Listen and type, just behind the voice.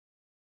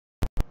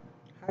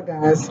Hi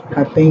guys,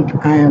 I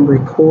think I am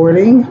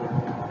recording.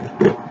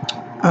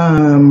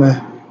 Um,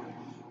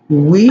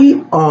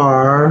 we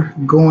are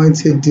going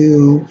to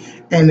do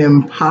an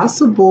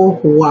Impossible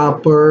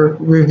Whopper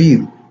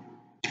review.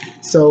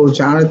 So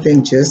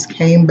Jonathan just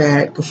came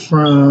back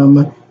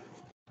from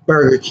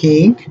Burger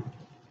King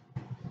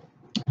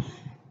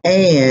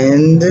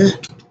and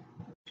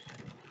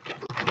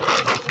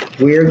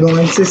we're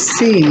going to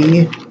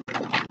see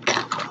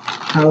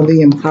how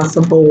the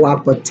Impossible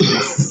Whopper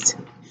tastes.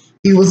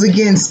 He was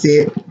against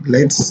it.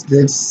 Let's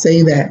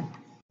say that.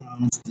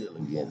 I'm still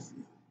against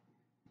it.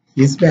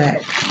 He's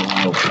back.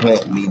 I want a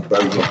plant meat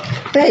burger.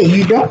 Hey,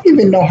 you don't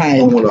even know how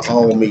I want a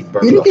whole meat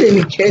burger. you didn't get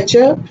any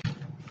ketchup.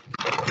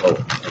 Oh,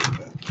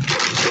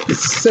 okay.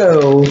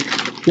 So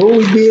what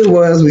we did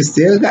was we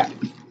still got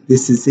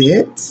this is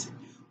it.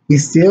 We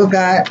still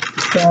got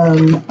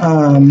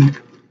some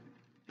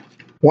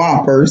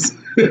Whoppers.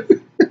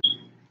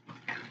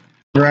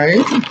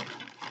 Right?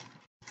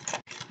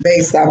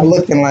 They stop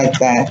looking like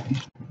that.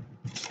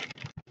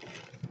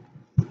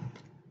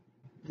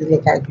 You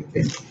look like you've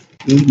been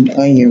eating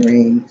onion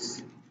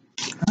rings.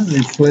 How do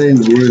they flame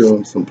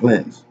grill some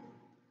plants?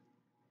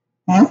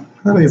 Huh?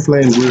 How do they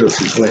flame grill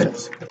some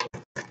plants?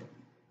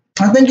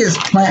 I think it's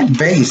plant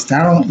based.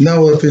 I don't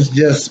know if it's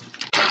just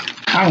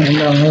I don't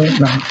know.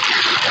 No.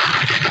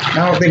 I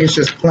don't think it's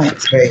just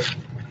plants based.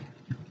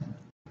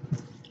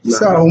 Nah,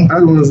 So I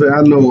was gonna say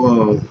I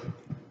know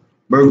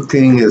Burger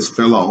King has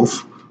fell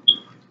off,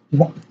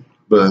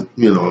 but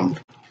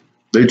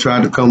they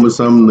tried to come with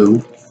something new.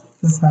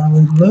 this is how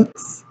it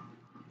looks.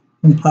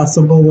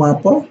 Impossible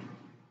Whopper.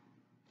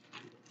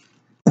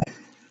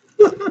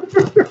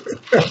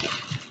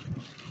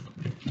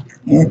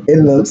 And it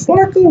looks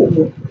like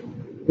a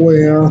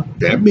well.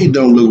 That meat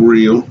don't look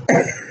real.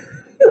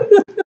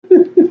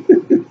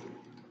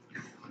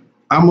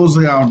 I'm gonna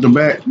say off the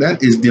bat,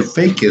 that is the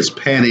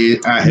fakest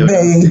patty I have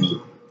ever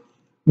seen.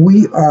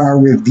 We are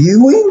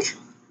reviewing.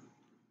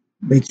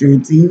 Make sure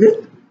it's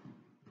even.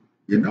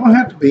 You don't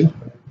have to be.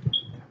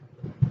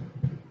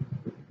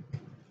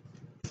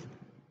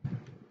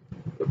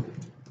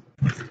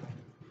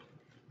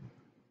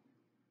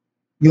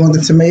 You want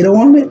the tomato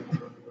on it?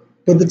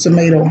 Put the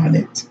tomato on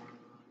it.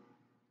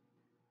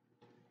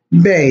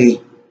 Babe,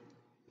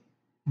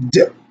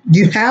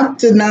 you have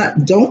to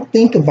not, don't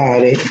think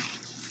about it.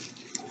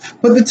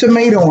 Put the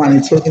tomato on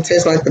it so it can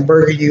taste like the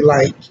burger you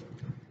like.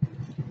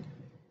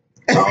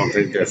 I don't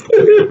think that's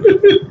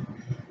cool.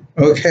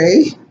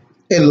 Okay?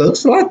 It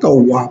looks like a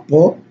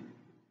Whopper.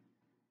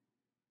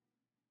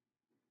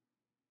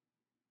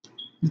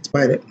 Let's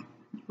bite it.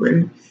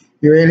 Ready?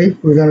 You ready?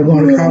 We're gonna go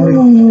on the count.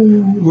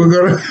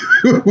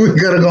 We're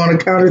gonna go on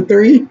the count of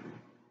three.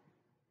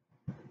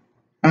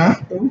 Huh?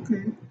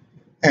 Okay.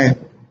 Hey,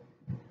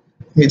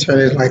 let me turn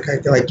it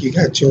like you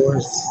got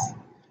yours.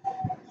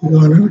 We're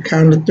going on the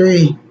count of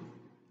three.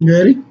 You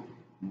ready?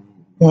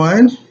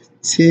 1,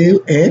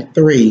 2, and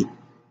 3.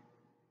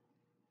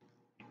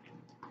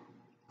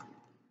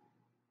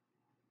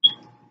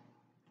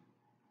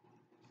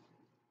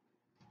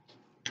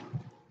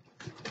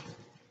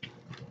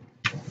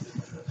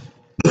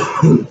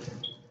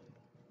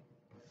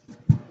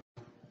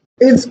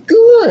 It's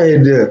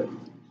good.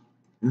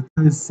 It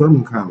tastes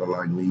some kind of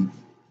like meat.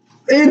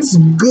 It's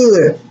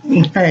good.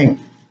 Hey, let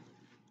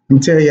me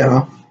tell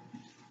y'all.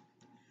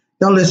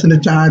 Don't listen to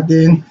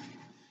Jonathan.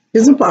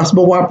 It's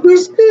Impossible Whopper.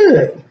 It's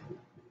good.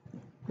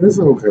 It's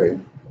okay.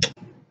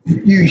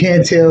 You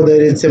can't tell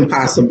that it's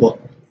impossible.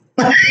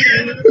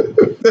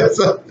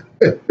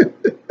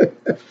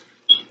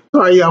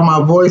 Sorry, y'all.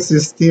 My voice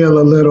is still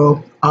a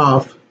little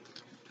off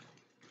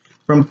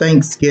from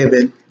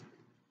Thanksgiving.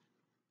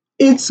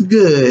 It's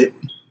good.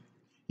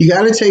 You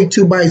got to take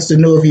 2 bites to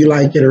know if you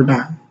like it or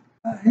not.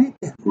 I hate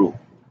that rule.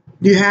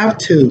 You have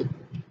to.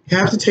 You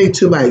have to take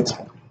 2 bites.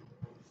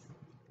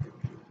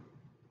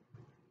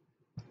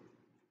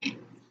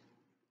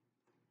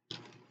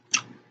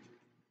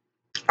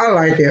 I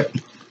like it.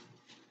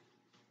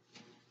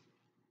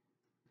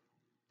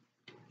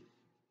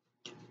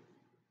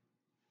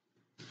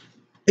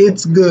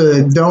 It's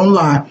good. Don't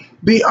lie.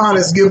 Be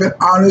honest. Give an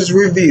honest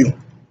review.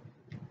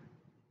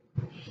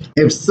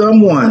 If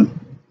someone,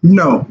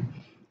 no,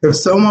 if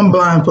someone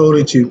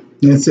blindfolded you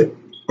and said,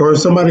 or if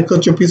somebody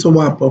cut your piece of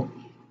Whopper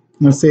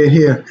and said,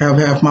 here, have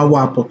half my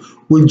Whopper,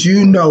 would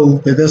you know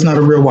that that's not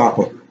a real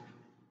Whopper?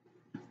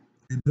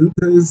 It do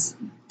taste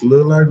a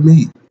little like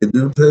meat. It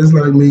do taste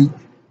like meat.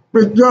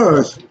 It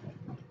does.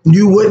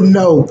 You wouldn't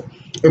know.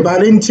 If I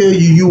didn't tell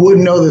you, you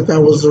wouldn't know that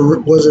that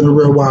wasn't a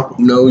real Whopper.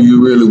 No,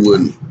 you really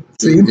wouldn't.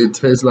 See? It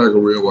tastes like a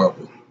real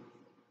Whopper.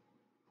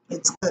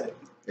 It's good.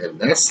 And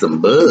that's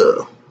some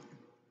butter.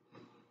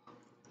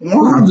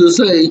 Wow. I'll just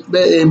say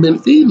they ain't been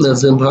feeding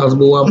us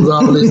Impossible Whoppers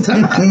all this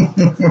time.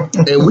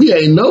 And we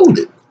ain't knowed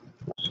it.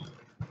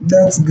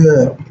 That's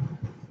good.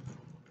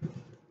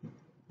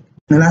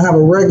 And I have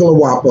a regular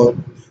Whopper.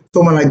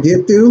 So when I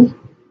get through,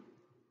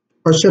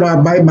 or should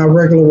I bite my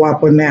regular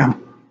Whopper now?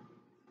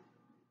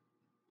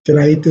 Should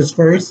I eat this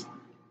first?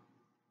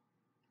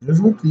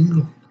 It's up to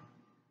you.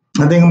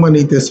 I think I'm going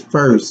to eat this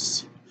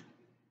first.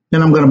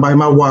 then I'm gonna buy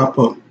my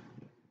Whopper.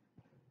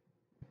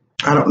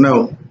 I don't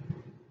know.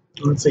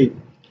 Let's see.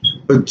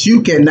 But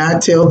you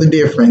cannot tell the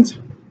difference.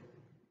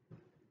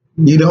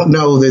 You don't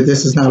know that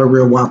this is not a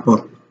real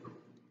Whopper.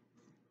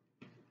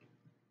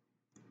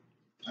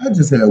 I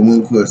just have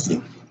one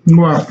question.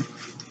 What?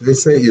 They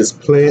say it's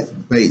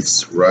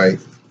plant-based, right?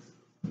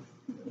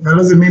 That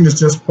doesn't mean it's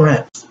just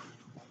plants.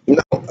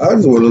 No, I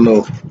just want to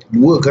know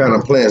what kind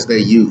of plants they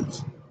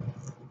use.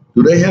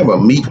 Do they have a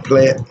meat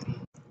plant?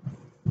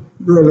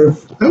 Really?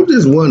 I'm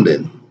just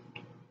wondering.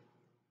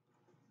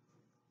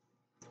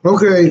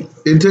 Okay,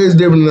 it tastes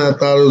different than I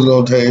thought it was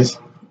gonna taste.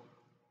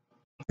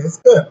 It's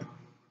good.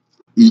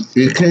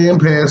 It can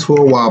pass for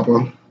a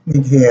Whopper,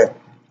 Yeah.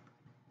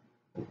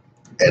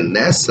 and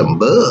that's some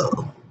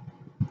bug.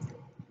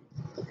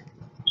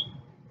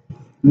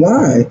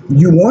 Why?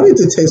 You want it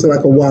to taste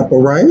like a Whopper,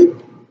 right?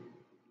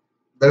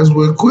 That's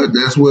what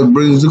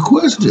brings the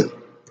question.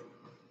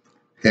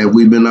 Have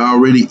we been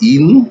already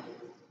eating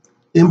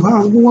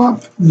Impossible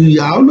Whopper? Do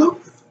y'all know?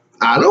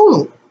 I don't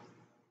know.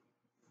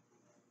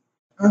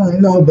 I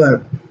don't know,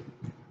 but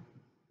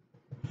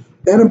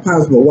that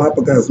Impossible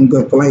Whopper got some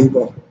good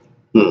flavor.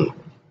 Hmm.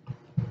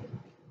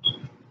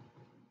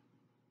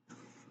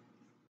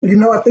 You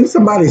know, I think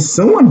somebody's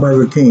suing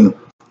Burger King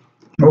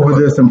over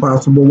this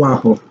Impossible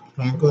Whopper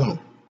How come?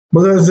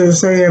 because they're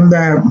saying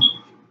that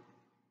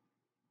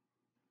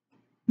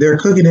they're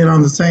cooking it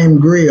on the same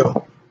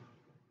grill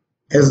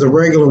as the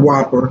regular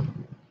Whopper,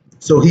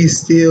 so he's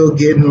still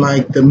getting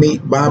like the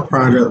meat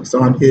byproducts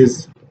on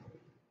his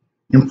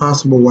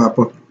Impossible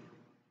Whopper.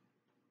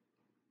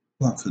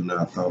 I could not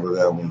have thought of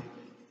that one.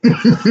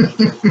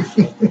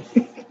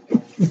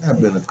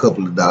 I've been a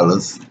couple of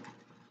dollars.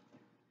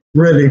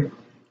 Really.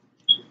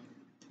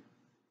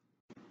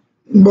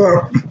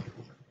 But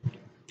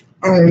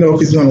I don't know if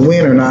he's going to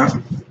win or not.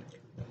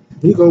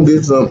 He gonna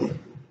get something.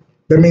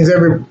 That means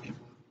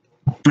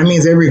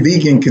every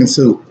vegan can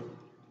sue.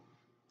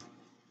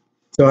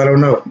 So I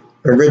don't know.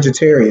 They're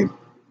vegetarian.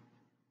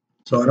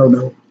 So I don't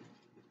know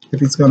if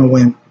he's going to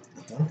win.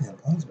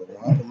 Impossible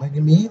Whopper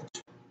making me itch.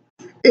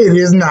 It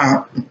is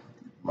not.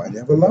 Might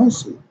have a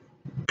lawsuit.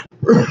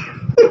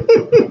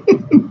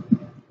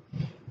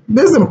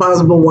 This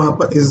Impossible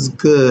Whopper is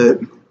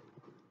good.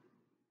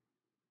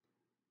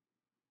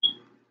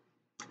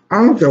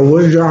 I don't care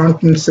what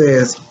Jonathan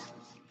says.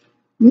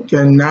 You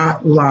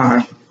cannot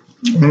lie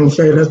and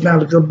say that's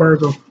not a good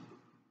burger.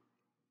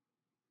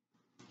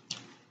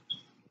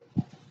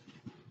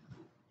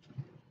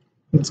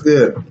 It's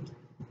good.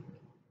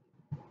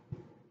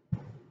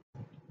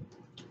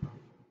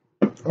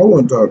 I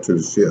want to talk to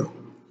the chef.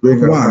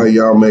 Figure out how Why?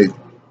 y'all make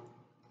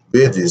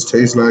veggies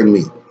taste like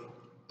meat.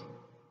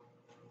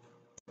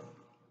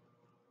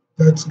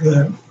 That's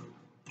good.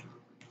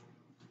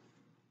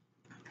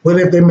 What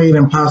if they made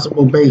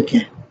Impossible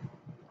Bacon?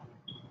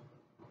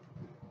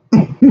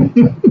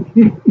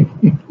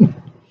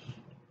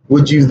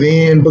 Would you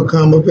then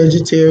become a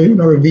vegetarian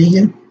or a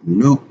vegan?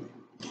 Nope.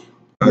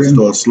 I Really?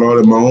 start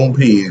slaughtering my own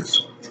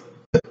pigs.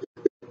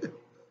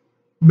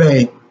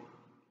 Babe,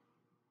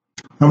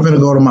 I'm gonna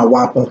go to my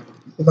Whopper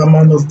because I'm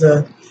almost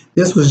done.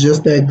 This was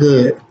just that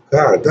good.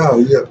 God,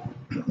 dog, yeah.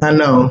 I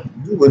know.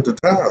 You went to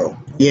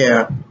town.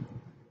 Yeah,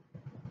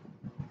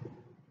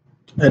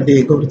 I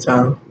did go to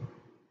town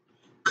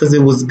because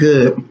it was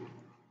good.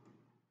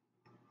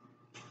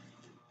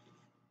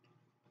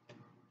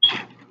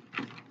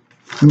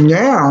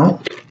 Now,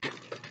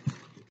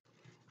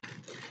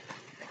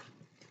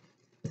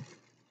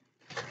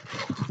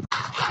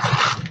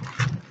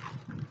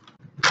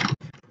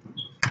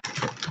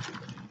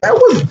 that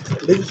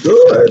was really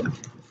good.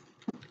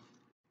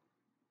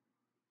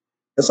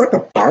 It's like a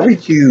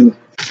barbecue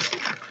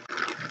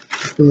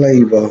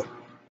flavor.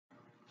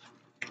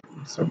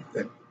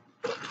 Something.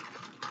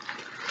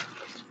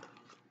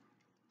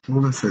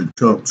 What I say?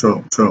 Chump,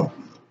 chump, chump.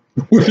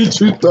 What did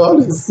you thought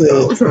it I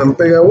said? was trying to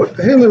figure out what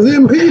the hell is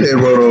MP they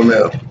wrote on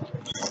there.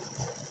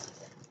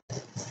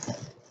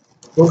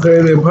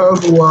 Okay, the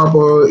Impossible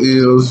Whopper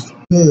is,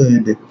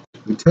 Good.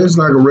 it tastes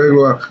like a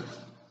regular Whopper.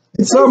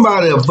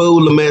 Somebody will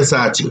fool the mess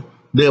out you.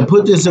 They'll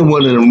put this in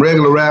one of them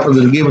regular wrappers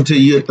and give it to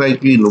you. You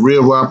think you're eating a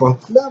real Whopper,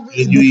 Not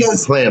really, and you eat the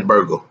because plant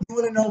burger. you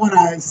want to know what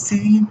I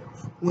see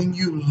when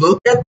you look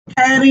at the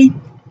patty?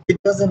 It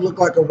doesn't look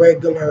like a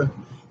regular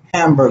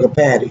hamburger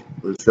patty.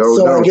 It sure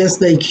So I don't. guess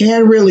they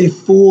can't really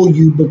fool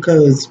you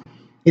because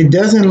it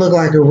doesn't look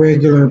like a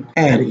regular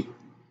patty.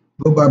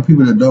 What about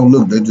people that don't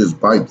look? They just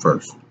bite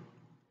first.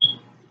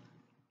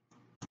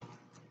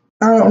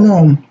 I don't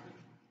know,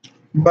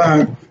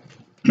 but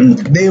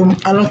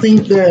I don't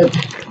think that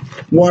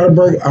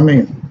Whataburger.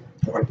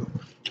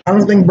 I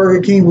don't think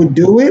Burger King would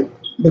do it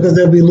because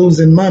they'll be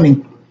losing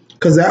money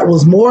because that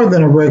was more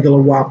than a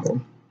regular Whopper.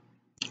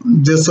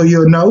 Just so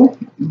you know,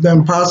 the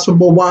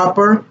Impossible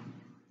Whopper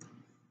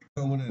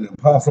With an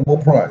impossible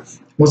price.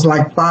 was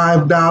like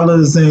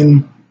 $5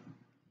 and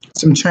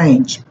some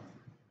change.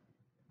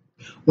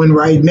 When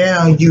right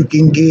now you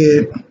can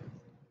get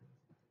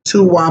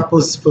 2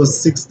 Whoppers for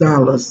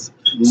 $6.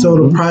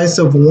 So the price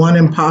of one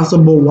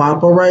Impossible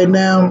Whopper right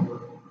now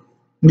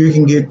You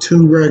can get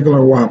 2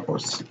 regular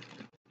Whoppers.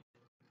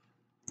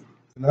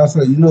 And I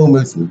say, you know who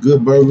makes some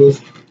good burgers?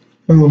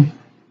 Hmm.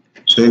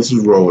 Texas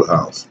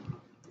Roadhouse.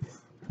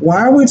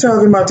 Why are we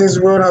talking about this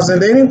Roadhouse?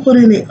 And they didn't put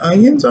any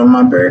onions on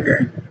my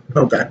burger?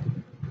 Okay.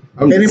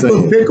 I'm They just didn't put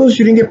saying. pickles?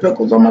 You didn't get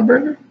pickles on my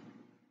burger?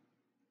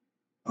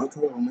 I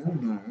told him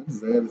everything. I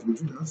just added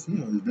what you. I see.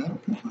 Is that a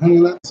pickle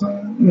hanging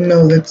outside?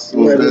 No, that's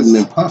Or is that an lettuce.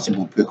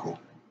 impossible pickle?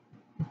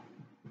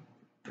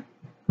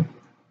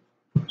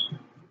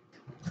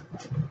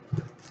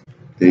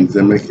 Things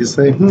that make you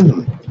say,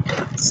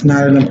 It's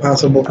not an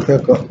impossible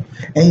pickle.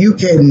 And you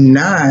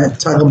cannot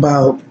talk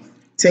about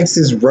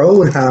Texas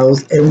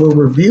Roadhouse and we're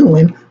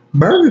reviewing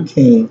Burger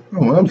King.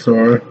 Oh, I'm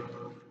sorry.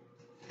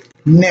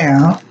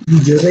 Now,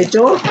 you just ate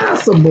your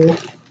impossible.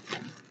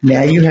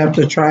 Now you have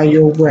to try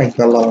your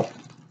regular.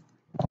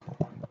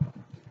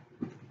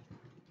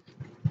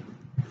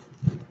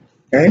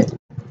 Okay?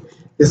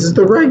 This is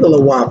the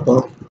regular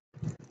Whopper.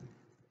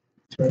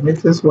 Turn it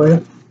this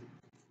way.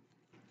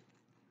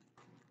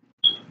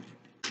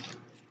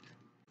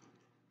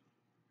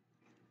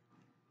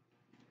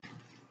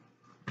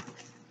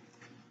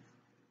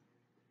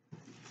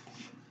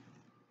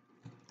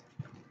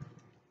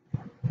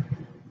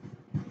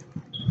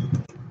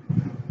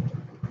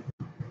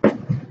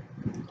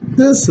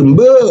 That's some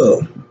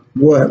bull.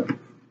 What?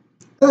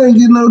 I ain't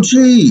getting no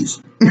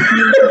cheese.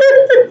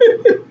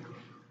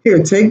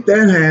 Here, take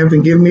that half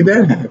and give me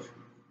that half.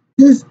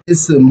 This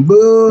is some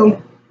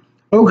bull.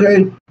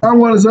 Okay, I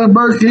want to say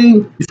Burger King.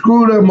 You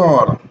screwed up my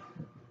order.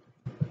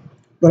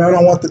 But I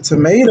don't want the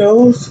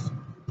tomatoes.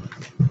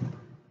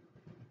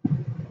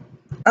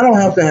 I don't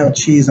have to have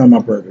cheese on my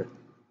burger.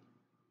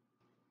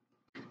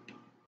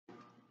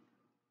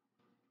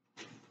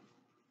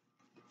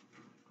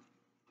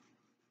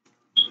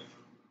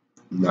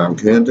 Now I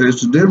can't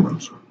taste the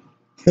difference.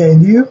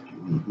 Can you?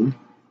 Mm-hmm.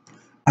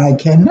 I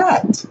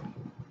cannot.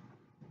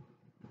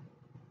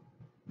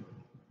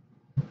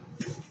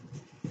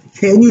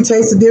 Can you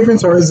taste the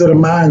difference or is it a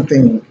mind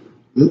thing?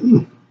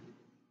 Mm-mm.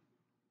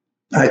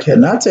 I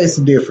cannot taste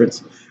the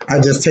difference. I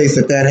just taste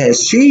that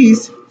has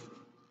cheese.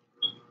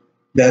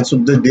 That's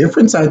what the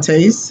difference I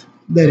taste,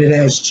 that it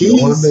has The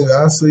only cheese. thing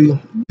I see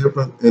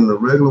different in the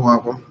regular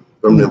Whopper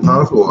from the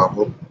Impossible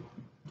Whopper,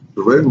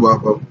 the regular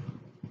Whopper,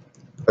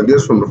 I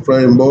guess from the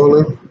frame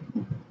broiling,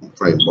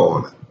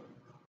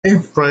 They,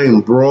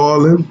 frame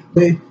broiling,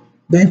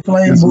 they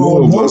flame it's more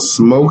broil of a both.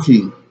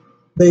 smoky.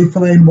 They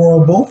flame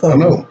broil both of I them.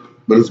 know,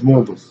 but it's more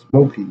of a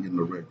smoky in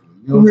the regular.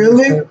 You know what I'm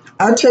Really? saying?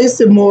 I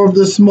tasted more of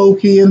the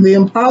smoky and the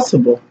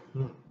impossible.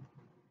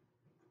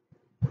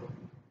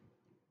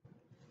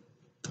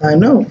 I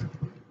know.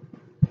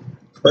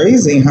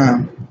 Crazy, huh?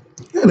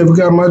 I never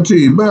got my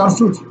cheese,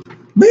 bastards.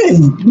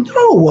 Man,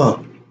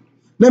 no.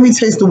 Let me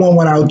taste the one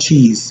without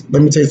cheese.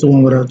 Let me taste the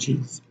one without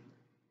cheese.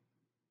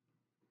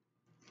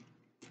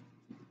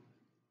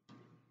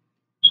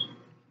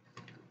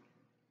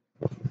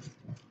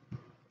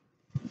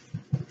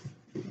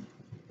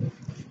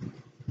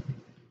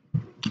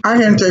 I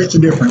can't taste the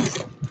difference.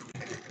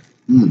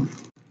 Mm.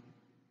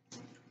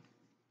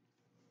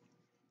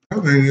 I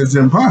think it's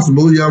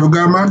impossible you ever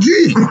got my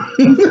cheese.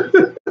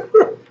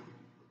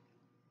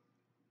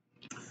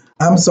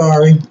 I'm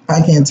sorry.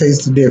 I can't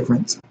taste the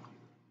difference.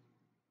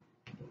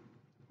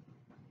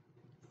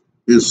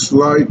 It's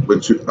slight,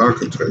 but I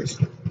can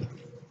taste it.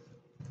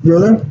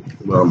 Really?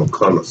 But I'm a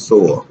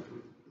connoisseur.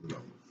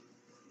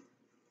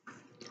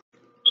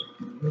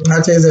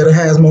 I taste that it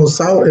has more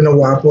salt in the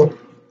Whopper.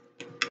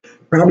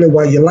 Probably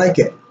why you like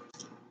it.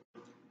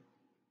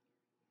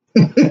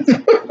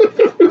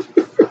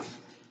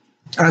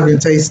 I can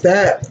taste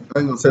that. I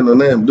ain't gonna say no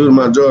name. Due to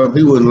my job,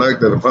 he wouldn't like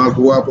that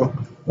Impossible Whopper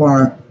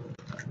Why?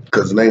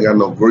 because it ain't got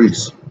no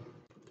grease.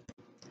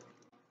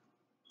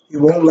 You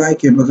won't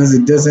like it because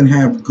it doesn't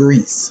have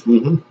grease.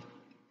 Mm-hmm.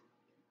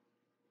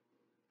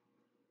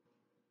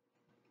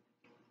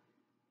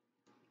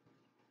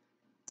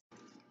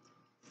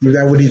 Is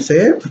that what he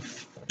said?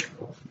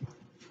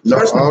 No,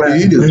 That's not all bad.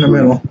 you eat is In the grease.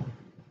 middle.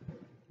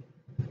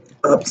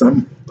 Up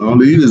some.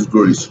 All you eat is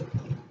grease.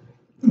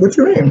 What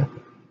you mean?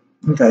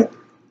 Okay.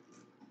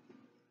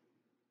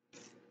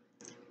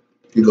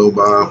 You go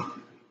buy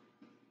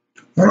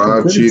That's a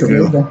fried pretty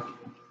chicken, tomato.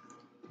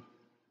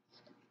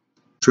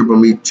 triple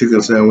meat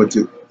chicken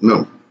sandwiches.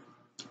 No,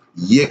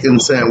 yicken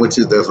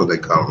sandwiches. That's what they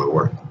call them at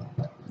work.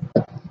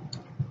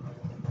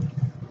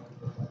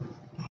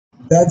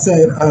 That's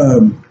at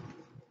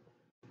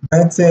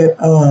that's at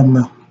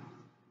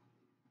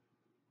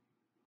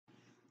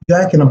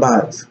Jack in the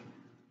Box.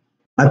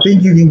 I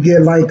think you can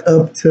get like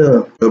up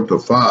to Up to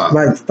 5.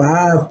 like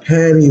 5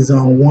 patties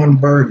on one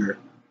burger.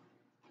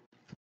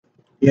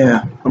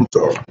 Yeah. I'm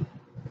sorry.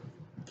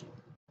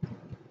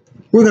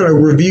 We're gonna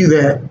review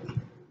that.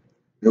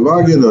 If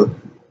I get a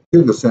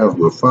chicken sandwich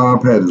with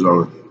 5 patties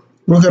on it,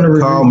 We're gonna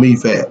call review. me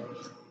fat.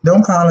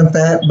 Don't call him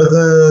fat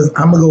because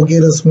I'm gonna go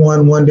get us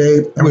one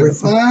day With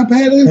 5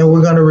 patties? and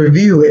we're gonna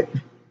review it.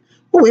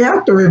 Well, we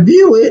have to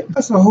review it.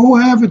 That's a whole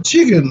half a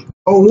chicken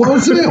on one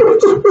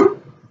sandwich.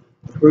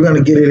 We're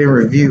gonna get it and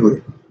review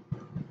it.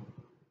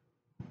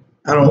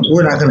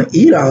 We're not gonna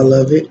eat all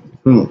of it.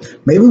 Hmm.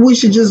 Maybe we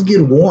should just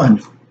get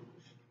one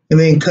and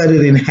then cut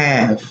it in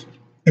half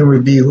and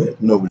review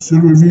it. No, we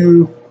should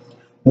review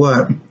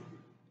What?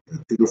 the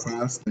chicken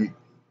fried steak,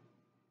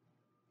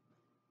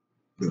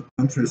 the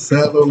country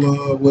salad,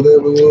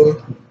 whatever it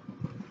was.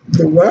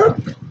 The what?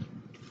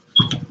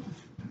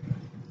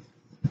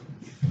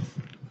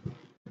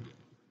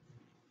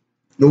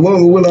 The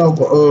one we went off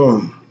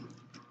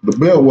the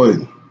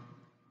Beltway.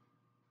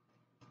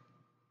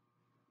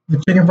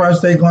 The chicken fried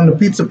steak on the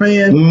pizza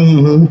pan?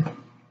 Mm-hmm.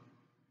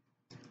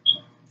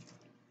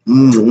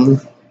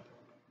 Mm-hmm.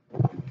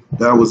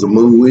 That was a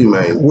movie we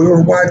made. We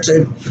were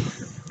watching.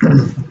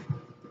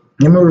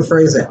 Let me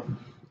rephrase that.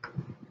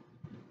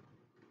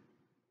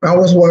 I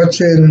was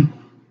watching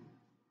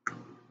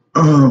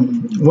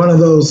one of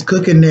those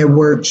cooking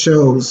network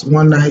shows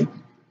one night,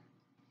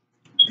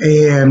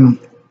 and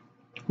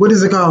what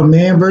is it called?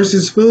 Man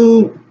versus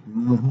Food.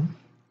 Mm-hmm.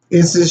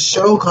 It's this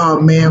show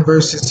called Man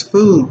versus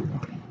Food,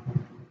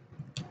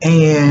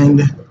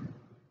 and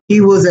he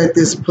was at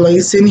this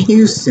place in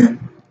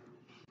Houston,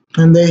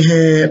 and they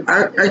had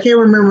I can't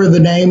remember the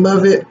name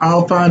of it.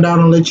 I'll find out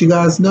and let you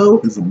guys know.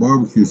 It's a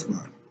barbecue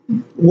spot.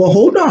 Well,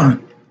 hold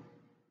on.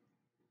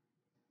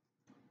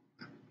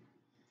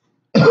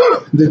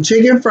 The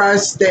chicken fried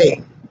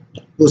steak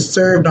was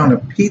served on a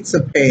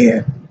pizza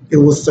pan. It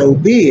was so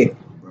big.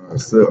 By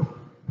itself.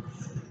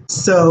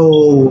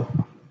 So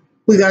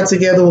we got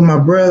together with my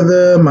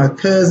brother, my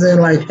cousin,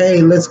 like,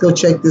 hey, let's go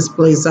check this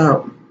place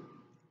out.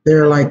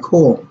 They're like,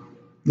 cool,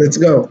 let's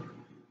go.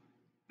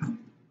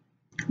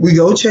 We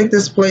go check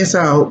this place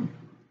out.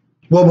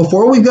 Well,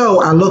 before we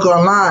go, I look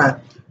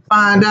online,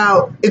 find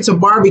out it's a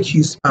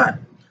barbecue spot.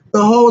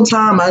 The whole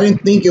time I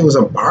didn't think it was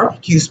a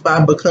barbecue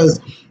spot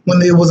because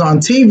when it was on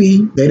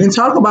TV, they didn't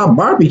talk about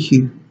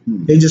barbecue.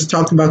 They just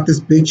talked about this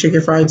big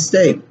chicken fried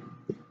steak.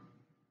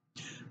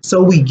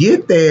 So we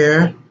get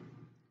there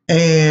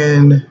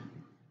and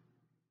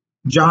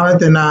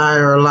Jonathan and I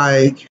are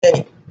like,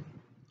 hey,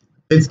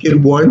 let's get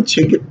one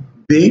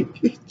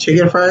big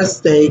chicken fried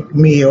steak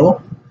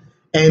meal.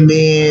 And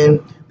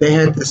then they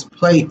had this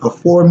plate, a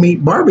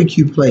 4-meat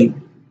barbecue plate.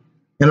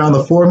 And on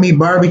the 4-meat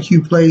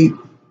barbecue plate,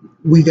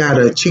 we got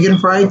a chicken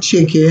fried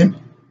chicken.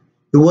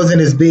 It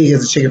wasn't as big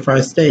as a chicken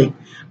fried steak,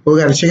 but we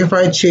got a chicken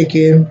fried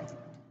chicken.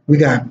 We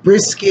got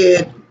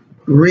brisket,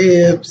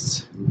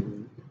 ribs.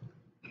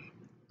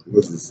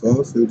 Was it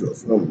sausage or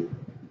something?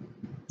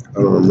 I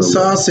don't remember.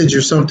 Sausage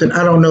or something.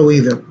 I don't know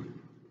either.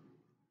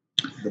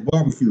 The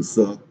barbecue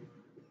sucked.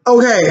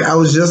 Okay, I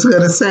was just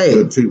going to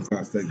say, The chicken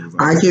fried steak was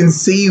I can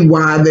see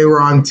why they were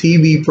on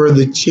TV for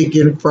the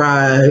chicken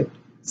fried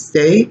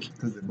steak.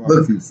 Because the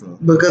barbecue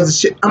sucked.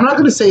 Because I'm not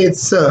going to say it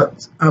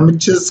sucked. I'm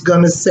just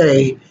going to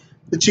say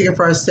the chicken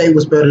fried steak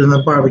was better than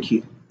the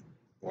barbecue.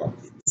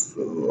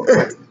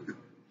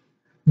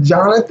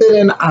 Jonathan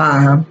and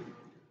I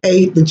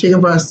ate the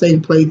chicken fried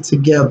steak plate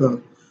together.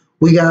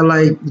 We got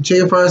like the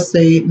chicken fried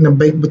steak and a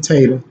baked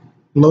potato,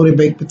 loaded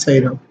baked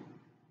potato.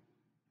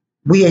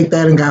 We ate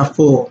that and got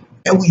full.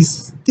 And we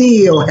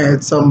still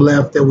had some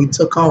left that we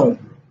took home.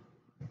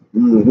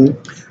 Mm-hmm.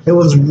 It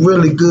was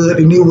really good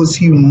and it was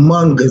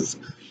humongous.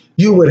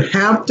 You would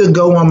have to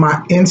go on my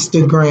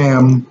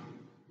Instagram.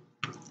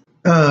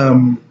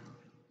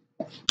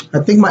 I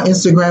think my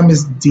Instagram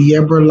is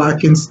Deborah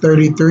Lockins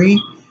 33,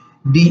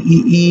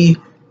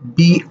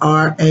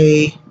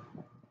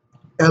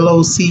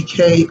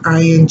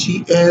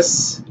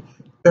 DeebraLockins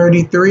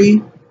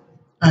 33.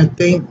 I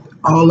think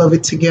all of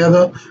it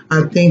together.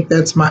 I think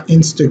that's my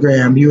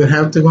Instagram. You would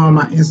have to go on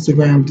my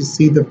Instagram to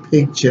see the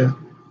picture.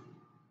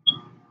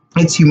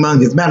 It's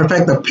humongous. Matter of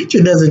fact, the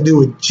picture doesn't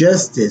do it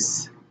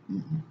justice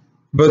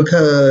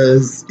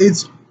because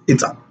it's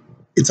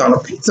on a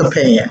pizza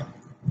pan.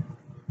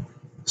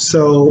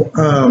 So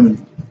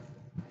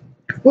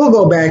we'll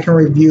go back and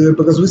review it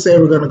because we said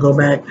we're going to go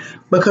back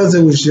because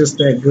it was just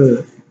that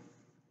good.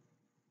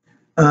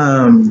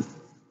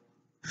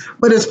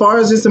 But as far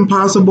as this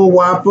Impossible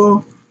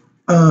Whopper,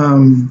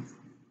 I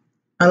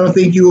don't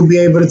think you will be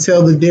able to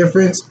tell the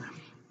difference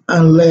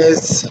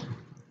unless if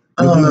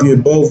you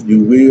get both,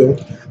 you will.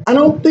 I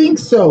don't think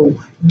so.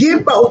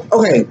 Get both.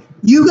 Okay,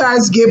 you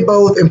guys get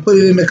both and put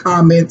it in the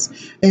comments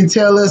and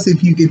tell us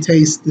if you can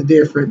taste the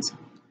difference.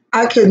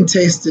 I couldn't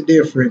taste the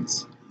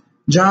difference.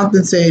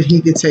 Jonathan said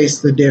he could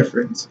taste the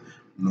difference.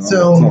 No,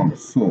 So- I'm talking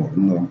sore.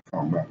 You know what I'm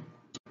talking about.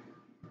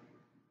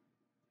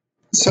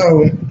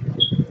 So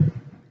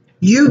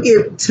you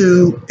get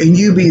two and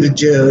you be the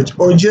judge,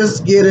 or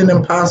just get an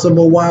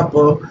Impossible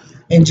Whopper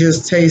and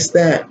just taste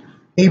that.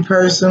 Me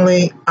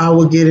personally, I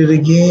will get it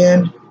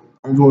again.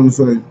 I'm going to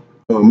say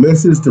a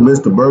message to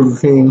Mr. Burger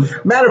King.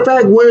 Matter of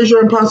fact, where's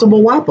your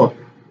Impossible Whopper? I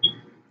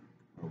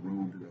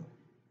rolled it up.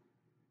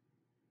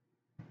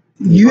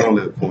 You, Found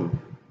that point.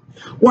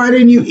 why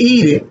didn't you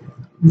eat it?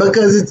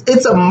 Because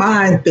it's a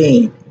mind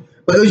thing.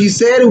 Because you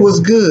said it was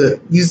good.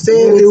 You said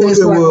it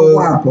tastes like a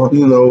Whopper.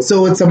 You know,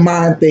 So it's a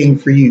mind thing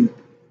for you.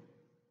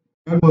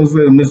 I'm going to say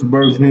to Mr.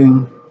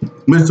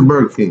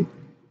 Burger King,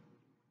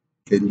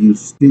 can you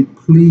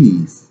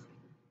please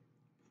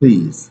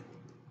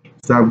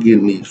Stop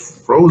getting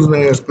these frozen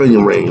ass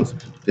onion rings.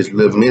 This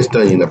little minced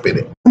onion up in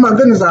it. Oh my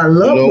goodness, I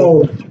love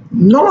those.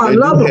 No, I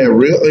love them. They have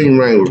real onion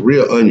ring with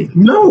real onion.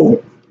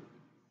 No.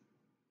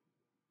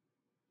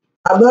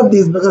 I love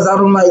these because I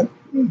don't like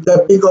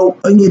that big old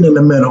onion in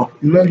the middle.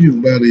 You know you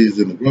can buy these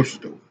in the grocery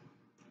store.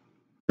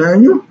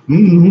 Can you?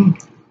 Mm-hmm.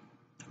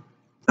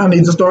 I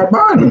need to start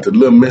buying them. The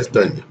little minced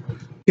onion.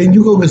 Can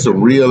you go get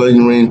some real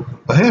onion ring?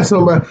 Or have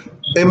somebody,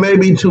 it may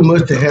be too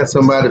much to have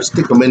somebody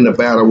stick them in the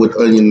batter with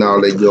onion and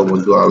all that. You don't want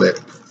to do all that.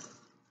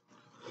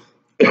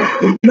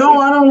 No,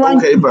 I don't like.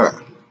 Okay, bye.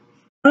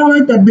 I don't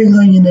like that big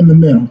onion in the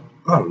middle.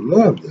 I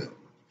love that.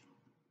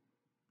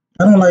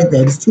 I don't like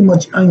that. It's too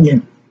much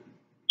onion.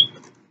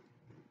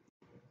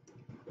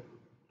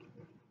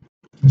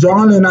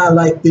 John and I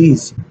like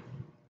these.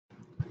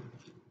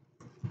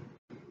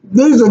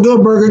 These are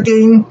good, Burger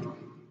King.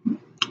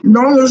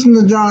 Don't listen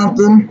to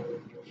Jonathan.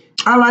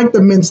 I like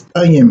the minced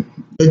onion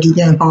that you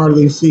can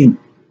hardly see.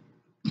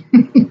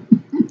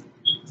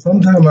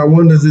 Sometimes I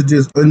wonder if it's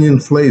just onion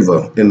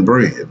flavor in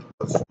bread.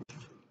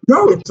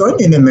 No, it's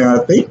onion in there,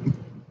 I think.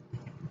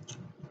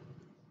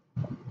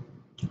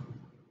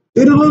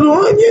 See the little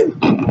onion?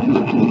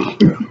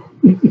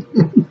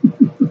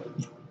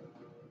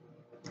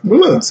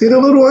 Look, see the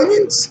little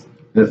onions?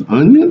 That's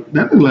onion?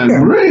 That looks like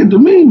bread to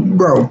me.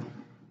 Bro,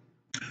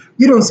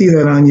 you don't see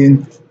that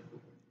onion.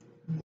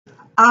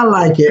 I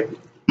like it.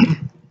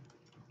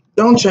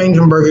 Don't change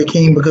them, Burger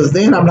King, because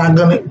then I'm not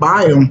going to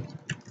buy them.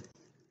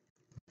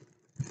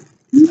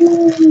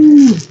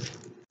 Ooh.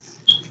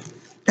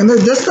 And they're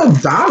just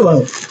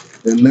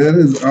 $1. And that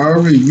is our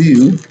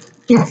review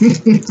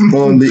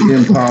on the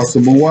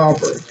Impossible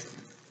Whopper.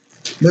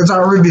 That's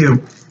our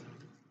review.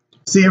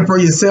 See it for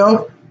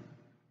yourself.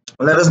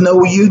 Let us know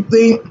what you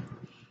think.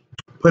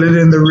 Put it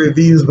in the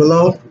reviews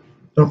below.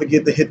 Don't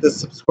forget to hit the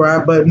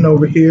subscribe button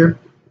over here.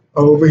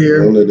 Over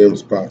here. One of them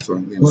spots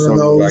on them, One of something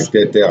those. like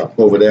that there,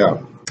 over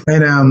there.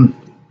 And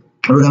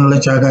we're gonna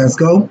let y'all guys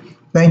go.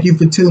 Thank you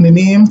for tuning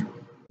in.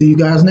 See you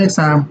guys next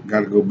time.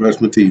 Gotta go brush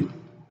my teeth.